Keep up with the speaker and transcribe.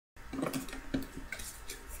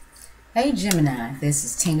Hey Gemini, this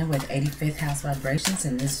is Tina with 85th House Vibrations,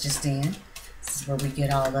 and this just in. This is where we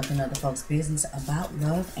get all up in other folks' business about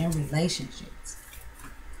love and relationships.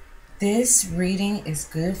 This reading is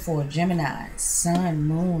good for Gemini, Sun,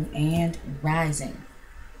 Moon, and Rising.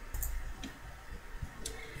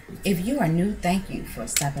 If you are new, thank you for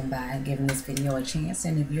stopping by and giving this video a chance.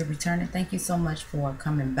 And if you're returning, thank you so much for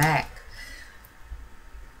coming back.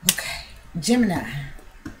 Okay, Gemini.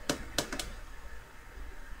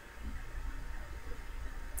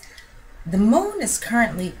 The moon is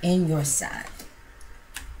currently in your sign.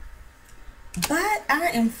 But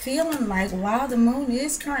I am feeling like while the moon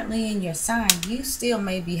is currently in your sign, you still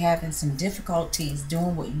may be having some difficulties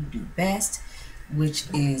doing what you do best, which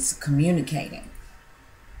is communicating.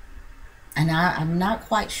 And I'm not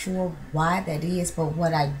quite sure why that is, but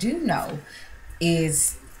what I do know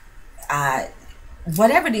is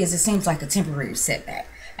whatever it is, it seems like a temporary setback.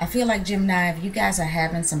 I feel like Gemini, if you guys are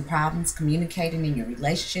having some problems communicating in your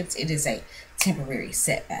relationships, it is a temporary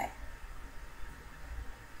setback.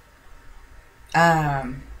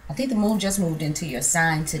 I think the moon just moved into your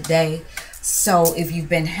sign today. So if you've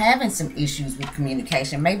been having some issues with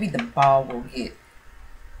communication, maybe the ball will get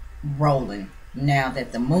rolling now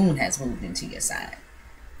that the moon has moved into your sign.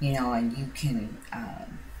 You know, and you can,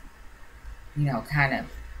 kind of,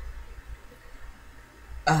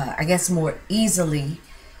 I guess, more easily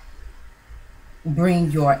bring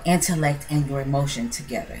your intellect and your emotion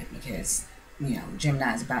together, because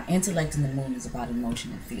Gemini is about intellect and the moon is about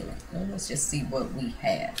emotion and feeling. Well, let's just see what we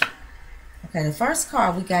have. Okay, the first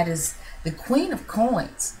card we got is the Queen of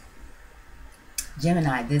Coins.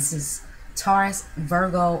 Gemini, this is Taurus,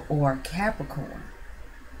 Virgo, or Capricorn.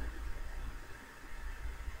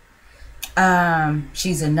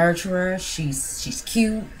 She's a nurturer. She's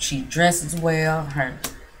cute. She dresses well. Her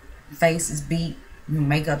face is beat.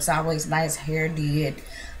 Makeup's always nice. Hair did.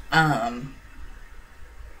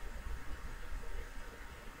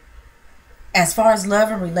 As far as love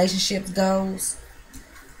and relationships goes,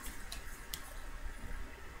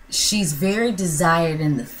 she's very desired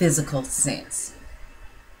in the physical sense.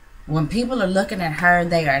 When people are looking at her,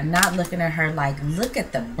 they are not looking at her like, look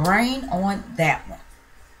at the brain on that one.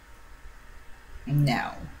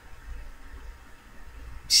 No.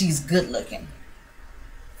 She's good looking.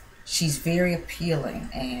 She's very appealing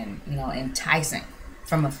and, enticing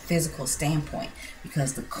from a physical standpoint,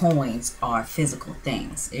 because the coins are physical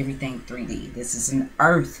things. Everything 3D. This is an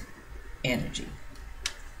earth energy.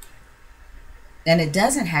 And it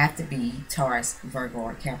doesn't have to be Taurus, Virgo,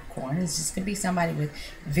 or Capricorn. It's just going to be somebody with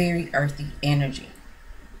very earthy energy.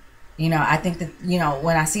 I think that,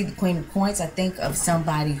 when I see the Queen of Coins, I think of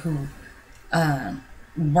somebody who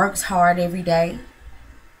works hard every day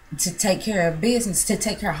to take care of business, to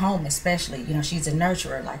take care of home especially. She's a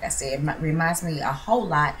nurturer, like I said. It reminds me a whole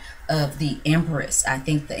lot of the Empress. I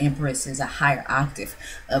think the Empress is a higher octave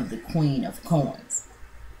of the Queen of Coins.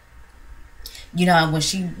 And when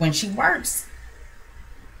she works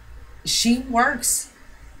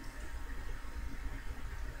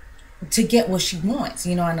to get what she wants,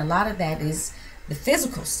 and a lot of that is the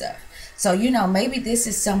physical stuff. So, maybe this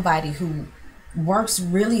is somebody who works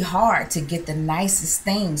really hard to get the nicest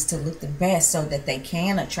things to look the best so that they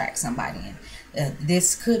can attract somebody in.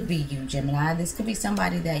 This could be you, Gemini. This could be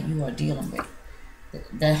somebody that you are dealing with.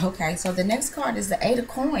 Okay, so the next card is the Eight of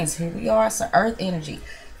Coins. Here we are. So earth energy.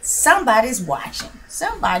 Somebody's watching.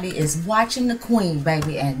 Somebody is watching the Queen,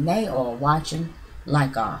 baby, and they are watching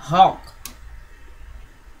like a hawk.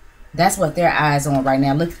 That's what their eyes on right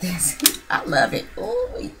now. Look at this. I love it.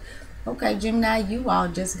 Ooh. Okay, Gemini, you all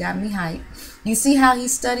just got me hyped. You see how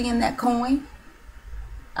he's studying that coin?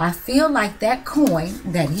 I feel like that coin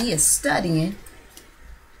that he is studying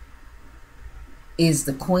is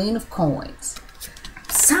the Queen of Coins.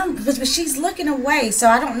 But she's looking away, so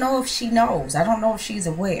I don't know if she knows. I don't know if she's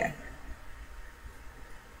aware.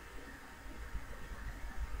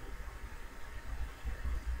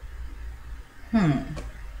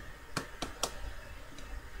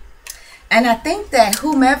 And I think that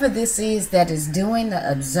whomever this is that is doing the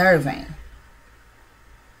observing,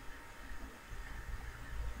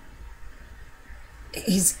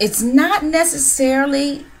 it's not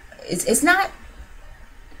necessarily, it's not,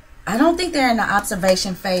 I don't think they're in the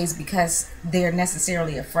observation phase because they're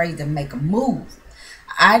necessarily afraid to make a move.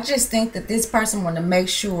 I just think that this person want to make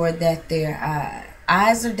sure that their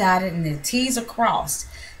I's are dotted and their T's are crossed,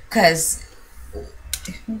 because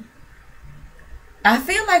I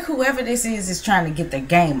feel like whoever this is trying to get their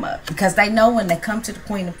game up, because they know when they come to the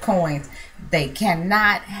Queen of Coins, they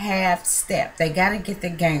cannot half step. They got to get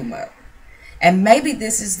their game up. And maybe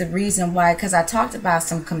this is the reason why, because I talked about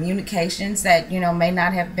some communications that, may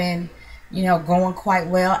not have been going quite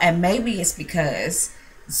well. And maybe it's because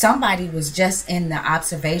somebody was just in the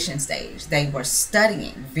observation stage. They were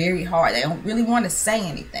studying very hard. They don't really want to say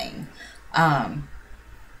anything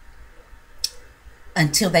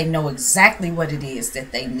until they know exactly what it is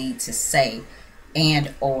that they need to say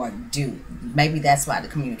and or do. Maybe that's why the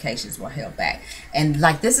communications were held back. And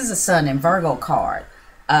like, this is a Sun and Virgo card.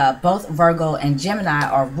 Both Virgo and Gemini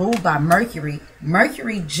are ruled by Mercury.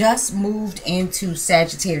 Mercury just moved into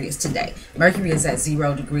Sagittarius today. Mercury is at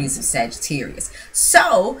 0 degrees of Sagittarius.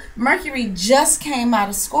 So Mercury just came out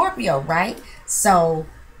of Scorpio, right? So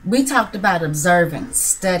we talked about observing,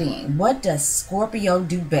 studying. What does Scorpio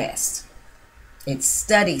do best? It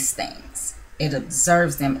studies things. It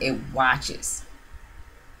observes them. It watches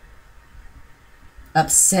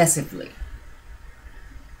obsessively.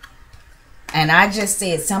 And I just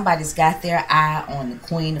said somebody's got their eye on the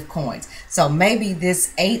Queen of Coins. So maybe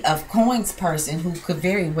this 8 of Coins person, who could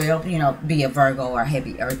very well, be a Virgo or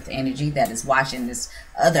heavy earth energy that is watching this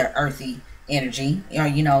other earthy energy.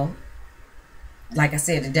 Or, like I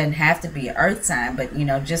said, it doesn't have to be an earth sign, but,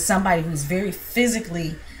 just somebody who's very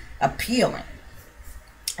physically appealing.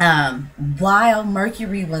 While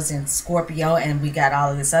Mercury was in Scorpio and we got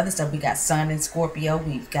all of this other stuff, we got Sun in Scorpio,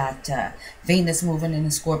 we've got Venus moving into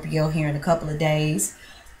Scorpio here in a couple of days,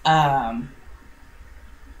 and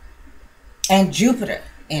Jupiter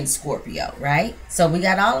in Scorpio, right? So we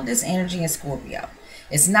got all of this energy in Scorpio.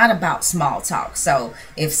 It's not about small talk. So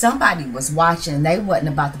if somebody was watching, they wasn't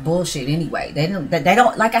about the bullshit anyway. They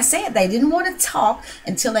don't, like I said, they didn't want to talk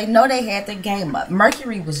until they know they had their game up.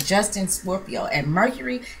 Mercury was just in Scorpio, and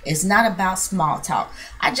Mercury is not about small talk.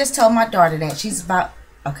 I just told my daughter that. She's about,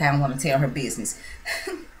 okay, I don't want to tell her business.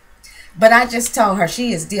 But I just told her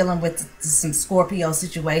she is dealing with some Scorpio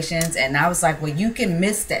situations, and I was like, well, you can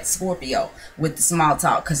miss that Scorpio with the small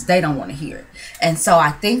talk because they don't want to hear it. And so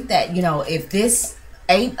I think that, if this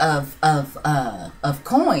 8 of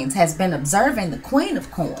Coins has been observing the Queen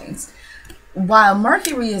of Coins, while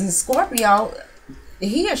Mercury is in Scorpio,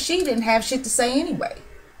 he or she didn't have shit to say anyway.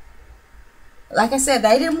 Like I said,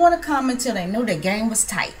 they didn't want to come until they knew the game was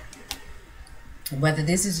tight. Whether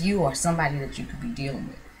this is you or somebody that you could be dealing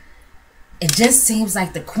with. It just seems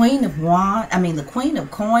like the Queen of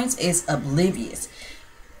Coins is oblivious.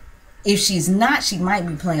 If she's not, she might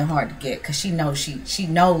be playing hard to get because she knows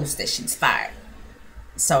that she's fired.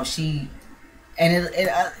 So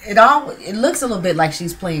it looks a little bit like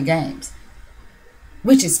she's playing games,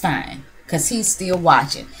 which is fine because he's still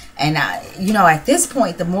watching. And at this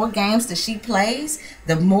point, the more games that she plays,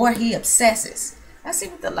 the more he obsesses. Let's see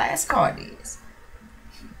what the last card is.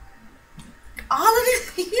 All of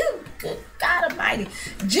this, you, good God Almighty,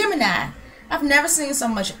 Gemini. I've never seen so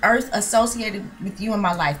much earth associated with you in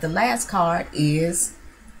my life. The last card is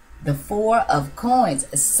the 4 of Coins.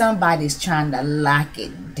 Somebody's trying to lock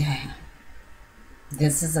it down.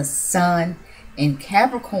 This is a Sun in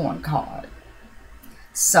Capricorn card.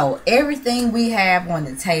 So everything we have on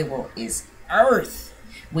the table is earth.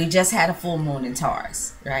 We just had a full moon in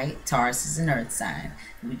Taurus, right? Taurus is an earth sign.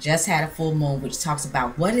 We just had a full moon, which talks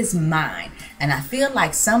about what is mine. And I feel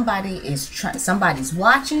like somebody's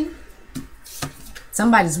watching.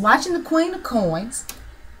 Somebody's watching the Queen of Coins,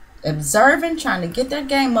 observing, trying to get their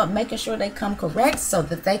game up, making sure they come correct so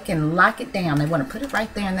that they can lock it down. They want to put it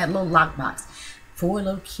right there in that little lockbox. 4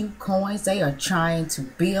 little cute coins. They are trying to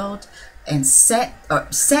build and set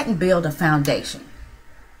and build a foundation.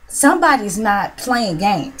 Somebody's not playing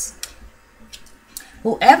games.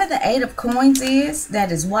 Whoever the 8 of Coins is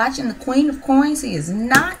that is watching the Queen of Coins, he is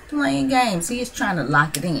not playing games. He is trying to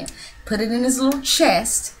lock it in. Put it in his little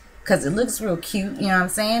chest because it looks real cute, you know what I'm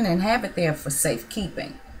saying? And have it there for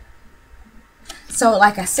safekeeping. So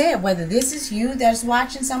like I said, whether this is you that's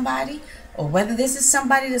watching somebody or whether this is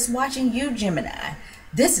somebody that's watching you, Gemini,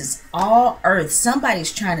 this is all earth.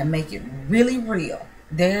 Somebody's trying to make it really real.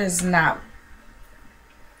 There's not.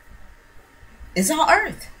 It's all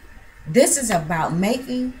earth. This is about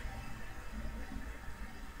making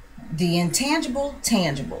the intangible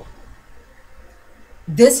tangible.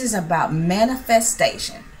 This is about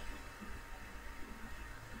manifestation.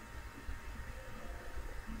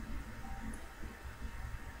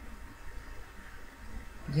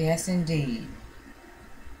 Yes, indeed.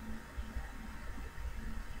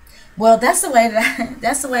 Well, that's the way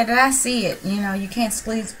that I see it. You can't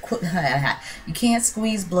squeeze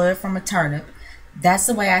blood from a turnip. That's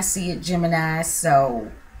the way I see it, Gemini.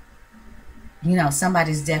 So,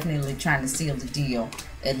 somebody's definitely trying to seal the deal,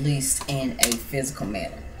 at least in a physical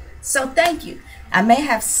manner. So, thank you. I may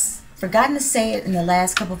have forgotten to say it in the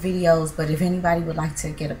last couple videos, but if anybody would like to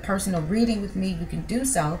get a personal reading with me, you can do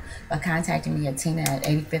so by contacting me at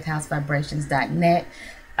tina@85thhousevibrations.net.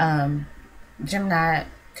 Gemini,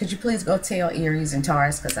 could you please go tell Aries and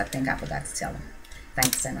Taurus, because I think I forgot to tell them.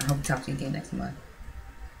 Thanks, and I hope to talk to you again next month.